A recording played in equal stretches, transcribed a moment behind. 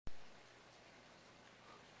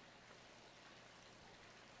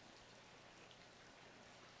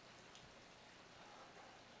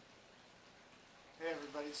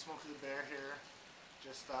everybody, Smokey the Bear here.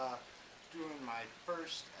 Just doing my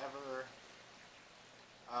first ever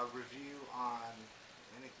review on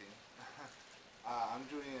anything. I'm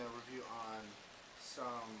doing a review on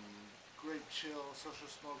some Grape Chill Social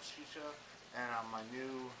Smoke Shisha and on my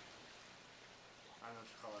new, I don't know what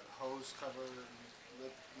you call it, hose cover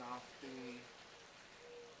lip mouth thingy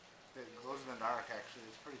that glows in the dark. Actually,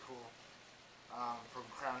 it's pretty cool. From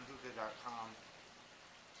crownhookah.com.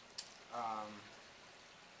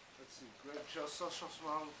 Let's see, Grape Chill Social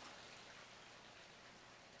Smoke.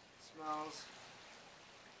 Smells.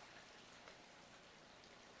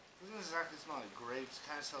 Doesn't exactly smell like grapes.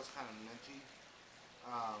 Kind of smells kind of minty.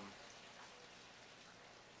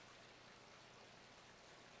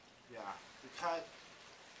 Yeah, the cut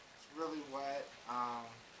is really wet.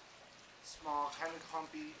 Small, kind of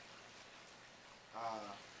clumpy.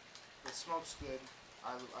 But smoke's good.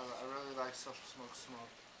 I really like Social Smoke.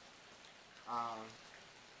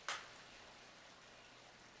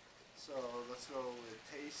 So let's go with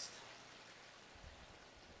taste.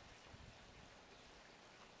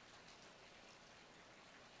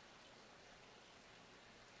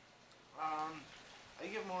 I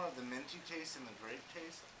get more of the minty taste than the grape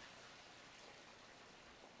taste.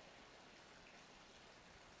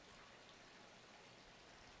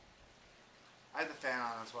 I had the fan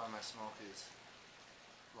on, that's why my smoke is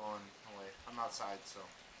blowing away. I'm outside, so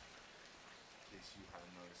in case you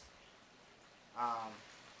haven't noticed.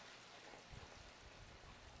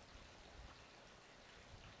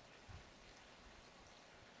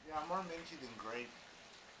 Yeah, more minty than grape.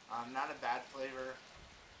 Not a bad flavor.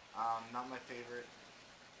 Not my favorite,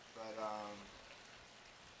 but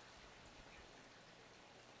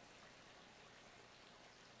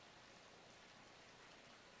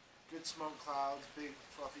good smoke clouds, big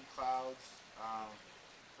fluffy clouds.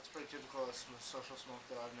 That's pretty typical of Social Smoke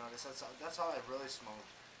that I've noticed. That's all I've really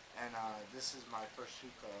smoked, and this is my first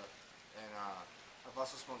hookah, and I've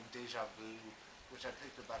also smoked Deja Vu, which I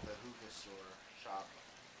picked up at the hookah shop.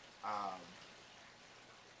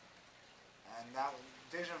 And that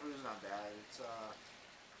Deja Vu is not bad. It's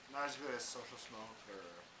not as good as Social Smoke or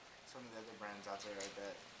some of the other brands out there, I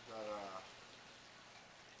bet. But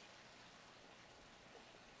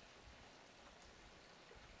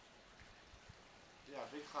yeah,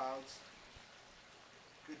 big clouds,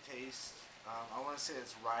 good taste. I want to say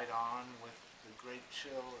it's right on with the Grape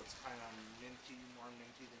Chill. It's kind of minty, more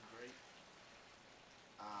minty than grape.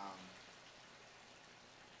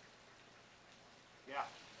 Yeah,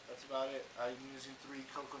 that's about it. I'm using 3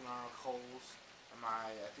 coconut coals.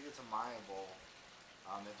 I think it's a Maya bowl.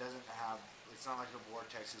 It doesn't have, it's not like a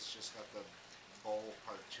vortex, it's just got the bowl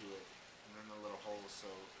part to it, and then the little holes, so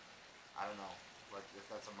I don't know if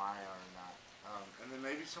that's a Maya or not. And then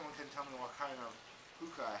maybe someone can tell me what kind of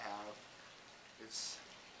hookah I have. It's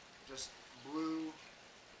just blue,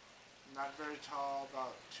 not very tall,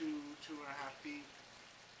 about 2.5 feet.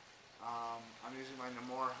 I'm using my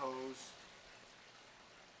Namor hose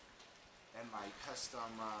and my custom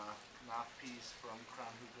mouthpiece from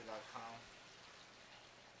crownhookah.com.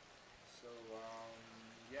 So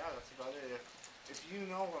yeah, that's about it. If you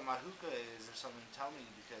know what my hookah is or something, tell me,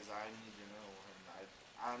 because I need to know. And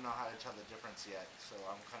I don't know how to tell the difference yet, so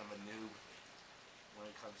I'm kind of a noob when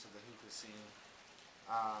it comes to the hookah scene.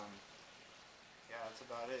 Yeah, that's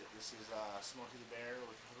about it. This is Smokey the Bear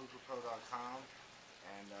with hookahpro.com,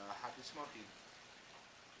 and happy smoking.